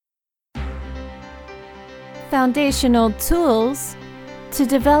foundational tools to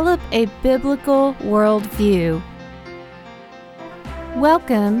develop a biblical worldview.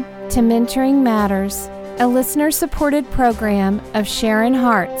 Welcome to Mentoring Matters, a listener-supported program of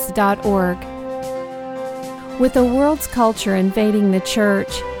SharonHearts.org. With the world's culture invading the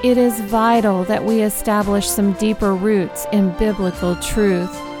church, it is vital that we establish some deeper roots in biblical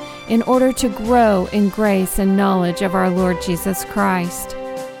truth in order to grow in grace and knowledge of our Lord Jesus Christ.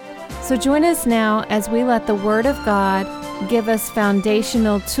 So join us now as we let the Word of God give us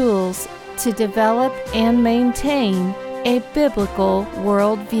foundational tools to develop and maintain a biblical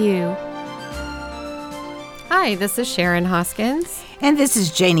worldview. Hi, this is Sharon Hoskins. And this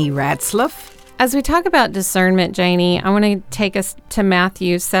is Janie Ratzlaff. As we talk about discernment, Janie, I want to take us to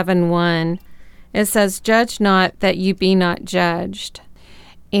Matthew 7:1. It says, "Judge not that you be not judged."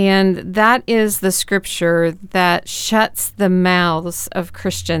 And that is the scripture that shuts the mouths of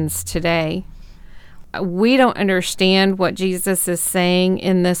Christians today. We don't understand what Jesus is saying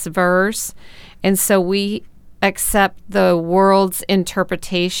in this verse, and so we accept the world's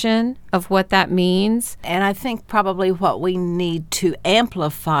interpretation of what that means. And I think probably what we need to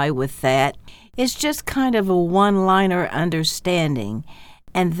amplify with that is just kind of a one-liner understanding,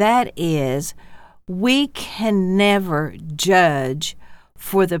 and that is we can never judge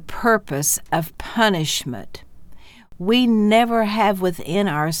for the purpose of punishment. We never have within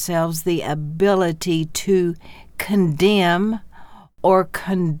ourselves the ability to condemn or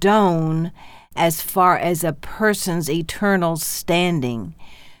condone as far as a person's eternal standing.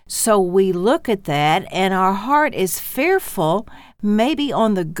 So we look at that and our heart is fearful, maybe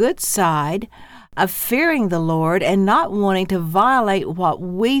on the good side, of fearing the Lord and not wanting to violate what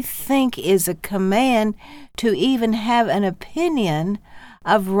we think is a command to even have an opinion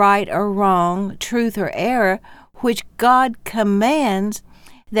of right or wrong, truth or error, which God commands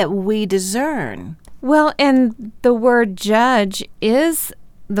that we discern. Well, and the word judge is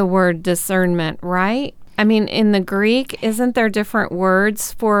the word discernment, right? I mean, in the Greek, isn't there different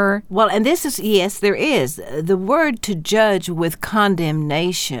words for... Well, and this is, yes, there is. The word to judge with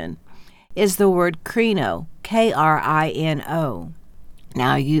condemnation is the word krino, K-R-I-N-O.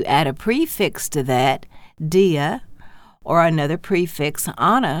 Now, you add a prefix to that, dia, or another prefix,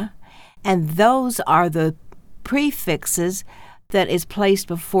 ana, and those are the prefixes that is placed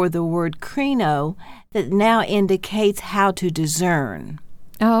before the word krino that now indicates how to discern.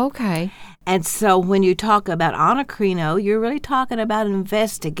 Oh, okay. And so when you talk about anakrino, you're really talking about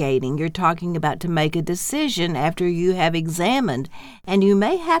investigating. You're talking about to make a decision after you have examined. And you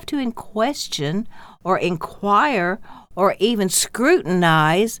may have to question or inquire or even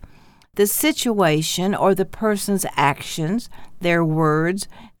scrutinize the situation or the person's actions, their words,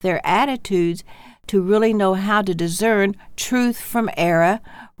 their attitudes, to really know how to discern truth from error,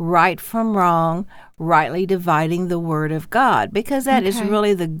 right from wrong, rightly dividing the Word of God. Because that is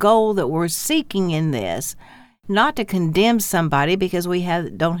really the goal that we're seeking in this. Not to condemn somebody because we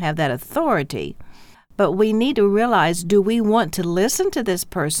don't have that authority. But we need to realize, do we want to listen to this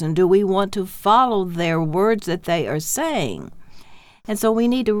person? Do we want to follow their words that they are saying? And so we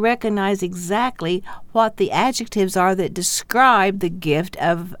need to recognize exactly what the adjectives are that describe the gift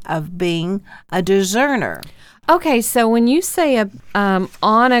of being a discerner. Okay, so when you say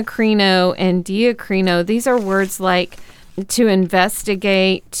anakrino and diakrino, these are words like to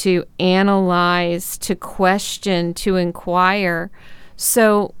investigate, to analyze, to question, to inquire.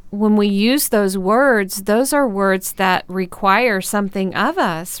 So when we use those are words that require something of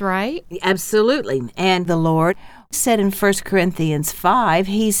us, right? Absolutely. And the Lord said in 1 Corinthians 5,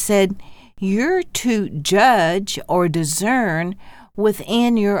 he said, you're to judge or discern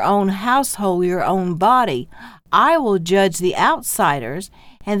within your own household, your own body. I will judge the outsiders.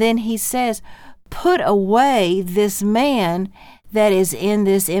 And then he says, put away this man that is in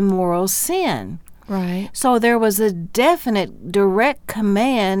this immoral sin. Right. So there was a definite direct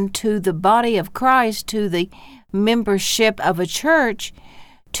command to the body of Christ, to the membership of a church,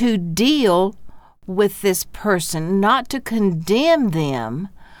 to deal with this person, not to condemn them,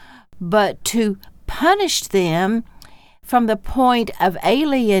 but to punish them from the point of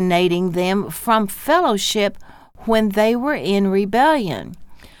alienating them from fellowship when they were in rebellion.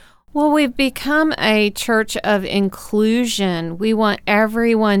 Well, we've become a church of inclusion. We want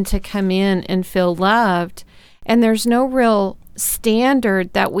everyone to come in and feel loved, and there's no real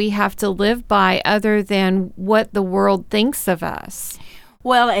standard that we have to live by other than what the world thinks of us.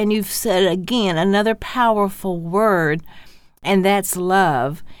 Well, and you've said, again, another powerful word, and that's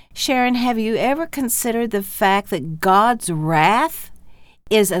love. Sharon, have you ever considered the fact that God's wrath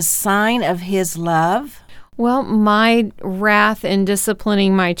is a sign of His love? Well, my wrath in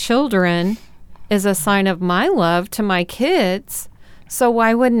disciplining my children is a sign of my love to my kids. So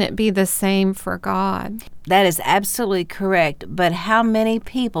why wouldn't it be the same for God? That is absolutely correct. But how many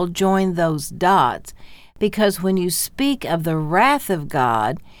people join those dots? Because when you speak of the wrath of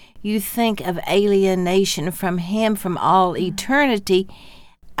God, you think of alienation from Him from all eternity,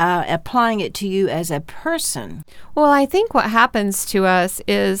 applying it to you as a person. Well, I think what happens to us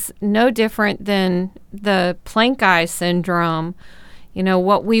is no different than the plank eye syndrome. You know,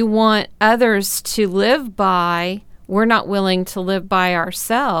 what we want others to live by, we're not willing to live by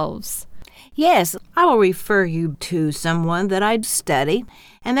ourselves. Yes, I will refer you to someone that I study,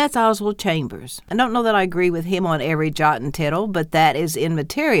 and that's Oswald Chambers. I don't know that I agree with him on every jot and tittle, but that is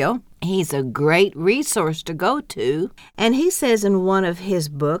immaterial. He's a great resource to go to, and he says in one of his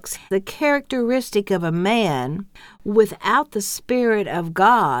books, the characteristic of a man without the Spirit of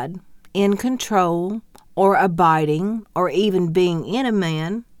God in control or abiding or even being in a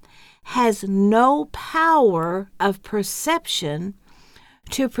man has no power of perception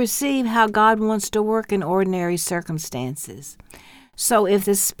to perceive how God wants to work in ordinary circumstances. So if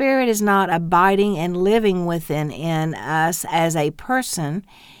the Spirit is not abiding and living within us as a person,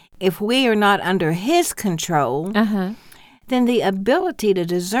 if we are not under His control, then the ability to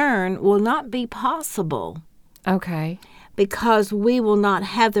discern will not be possible. Okay. Because we will not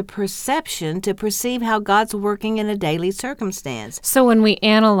have the perception to perceive how God's working in a daily circumstance. So when we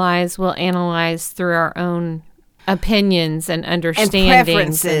analyze, we'll analyze through our own opinions and understandings. And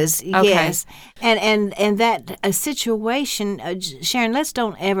preferences, okay. Yes. And that a situation, Sharon, let's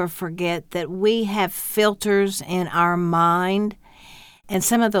don't ever forget that we have filters in our mind. And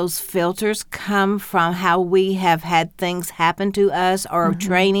some of those filters come from how we have had things happen to us or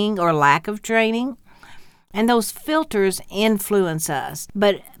training or lack of training. And those filters influence us.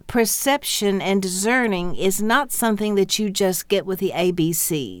 But perception and discerning is not something that you just get with the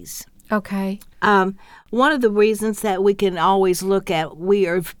ABCs. Okay. One of the reasons that we can always look at we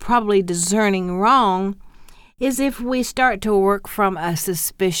are probably discerning wrong is if we start to work from a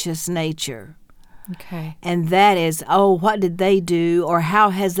suspicious nature. Okay. And that is, what did they do, or how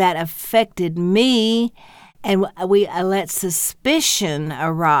has that affected me? And we let suspicion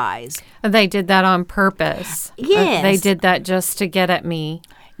arise. They did that on purpose. Yes. They did that just to get at me.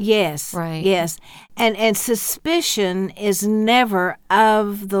 Yes. Right. Yes. And suspicion is never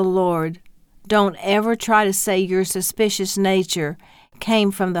of the Lord. Don't ever try to say your suspicious nature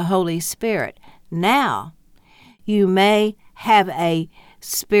came from the Holy Spirit. Now, you may have a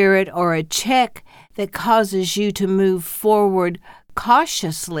spirit or a check that causes you to move forward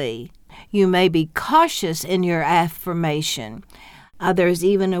cautiously. You may be cautious in your affirmation. There's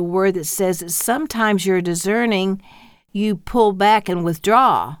even a word that says that sometimes you're discerning, you pull back and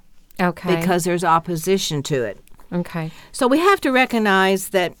withdraw. Okay. Because there's opposition to it. Okay. So we have to recognize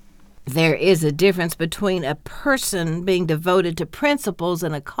that there is a difference between a person being devoted to principles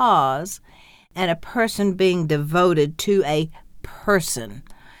and a cause and a person being devoted to a person.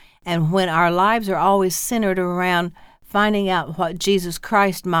 And when our lives are always centered around finding out what Jesus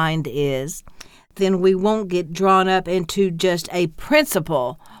Christ's mind is, then we won't get drawn up into just a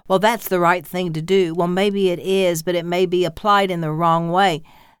principle. Well, that's the right thing to do. Well, maybe it is, but it may be applied in the wrong way.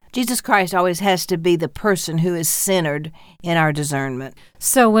 Jesus Christ always has to be the person who is centered in our discernment.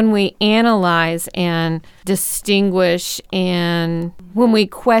 So when we analyze and distinguish and when we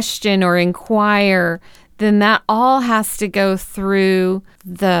question or inquire, then that all has to go through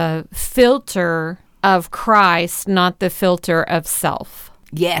the filter of Christ, not the filter of self.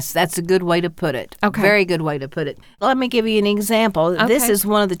 Yes, that's a good way to put it. Okay. Very good way to put it. Let me give you an example. Okay. This is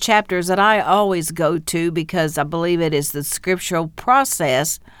one of the chapters that I always go to because I believe it is the scriptural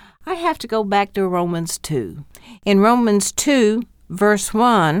process. I have to go back to Romans 2. In Romans 2, verse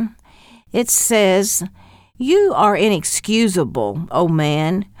 1, it says, "You are inexcusable, O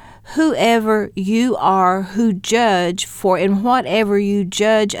man, whoever you are who judge, for in whatever you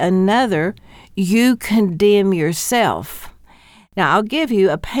judge another, you condemn yourself." Now, I'll give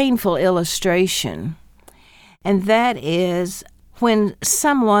you a painful illustration, and that is when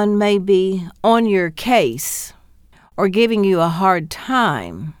someone may be on your case or giving you a hard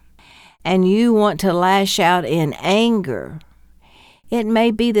time, and you want to lash out in anger. It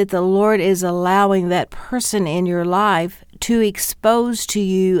may be that the Lord is allowing that person in your life to expose to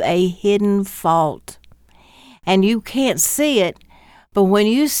you a hidden fault. And you can't see it, but when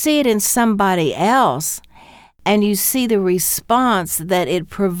you see it in somebody else and you see the response that it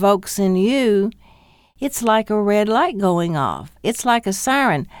provokes in you, it's like a red light going off. It's like a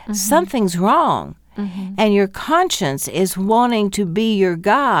siren. Mm-hmm. Something's wrong. Mm-hmm. And your conscience is wanting to be your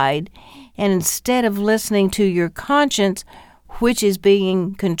guide. And instead of listening to your conscience, which is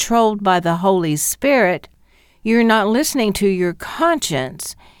being controlled by the Holy Spirit, you're not listening to your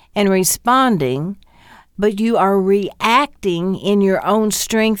conscience and responding, but you are reacting in your own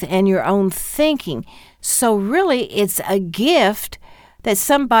strength and your own thinking. So really, it's a gift that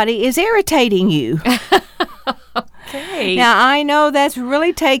somebody is irritating you. Okay. Now, I know that's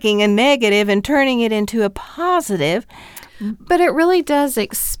really taking a negative and turning it into a positive. But it really does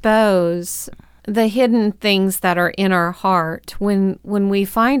expose the hidden things that are in our heart. When we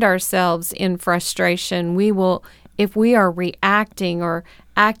find ourselves in frustration, if we are reacting or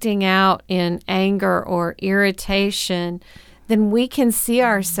acting out in anger or irritation, then we can see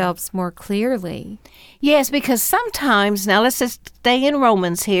ourselves more clearly. Yes, because sometimes, now let's just stay in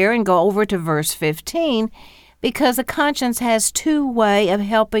Romans here and go over to verse 15, because the conscience has two ways of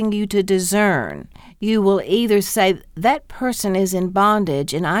helping you to discern. You will either say, that person is in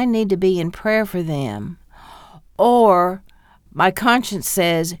bondage and I need to be in prayer for them. Or, my conscience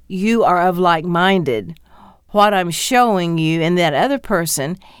says, you are of like-minded. What I'm showing you in that other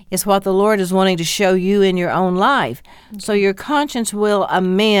person is what the Lord is wanting to show you in your own life. So your conscience will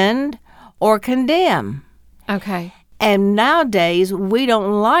amend or condemn. Okay. And nowadays, we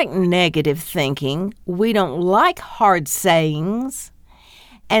don't like negative thinking. We don't like hard sayings.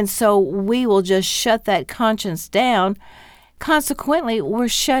 And so we will just shut that conscience down. Consequently, we're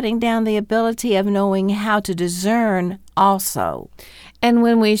shutting down the ability of knowing how to discern also. And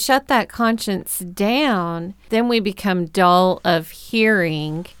when we shut that conscience down, then we become dull of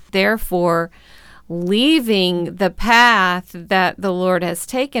hearing, therefore leaving the path that the Lord has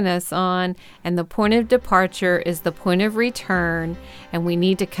taken us on, and the point of departure is the point of return, and we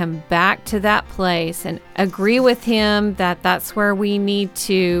need to come back to that place and agree with Him that that's where we need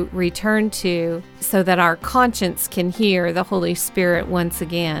to return to so that our conscience can hear the Holy Spirit once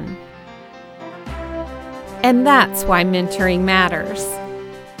again. And that's why mentoring matters.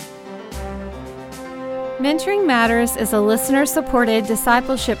 Mentoring Matters is a listener-supported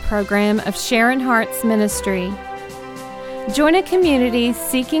discipleship program of Sharon Hart's ministry. Join a community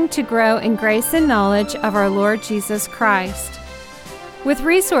seeking to grow in grace and knowledge of our Lord Jesus Christ, with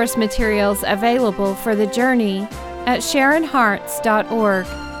resource materials available for the journey at sharonharts.org.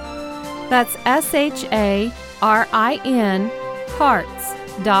 That's SHARIN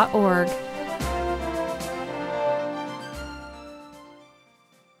hearts.org.